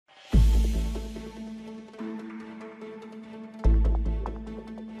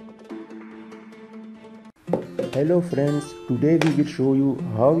Hello friends, today we will show you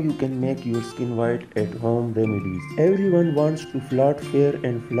how you can make your skin white at home remedies. Everyone wants to flout fair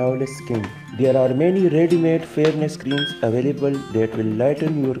and flawless skin. There are many ready-made fairness creams available that will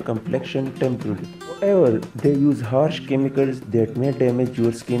lighten your complexion temporarily. However, they use harsh chemicals that may damage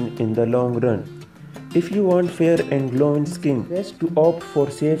your skin in the long run. If you want fair and glowing skin, best to opt for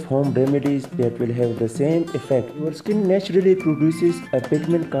safe home remedies that will have the same effect. Your skin naturally produces a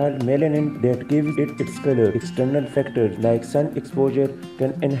pigment called melanin that gives it its color. External factors like sun exposure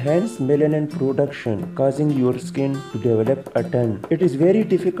can enhance melanin production, causing your skin to develop a tan. It is very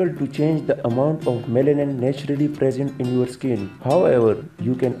difficult to change the amount of melanin naturally present in your skin. However,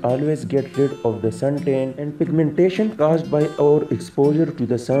 you can always get rid of the suntan and pigmentation caused by our exposure to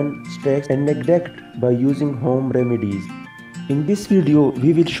the sun, stress and neglect by using home remedies. In this video,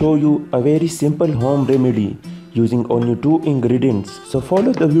 we will show you a very simple home remedy using only 2 ingredients. So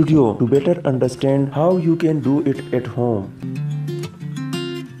follow the video to better understand how you can do it at home.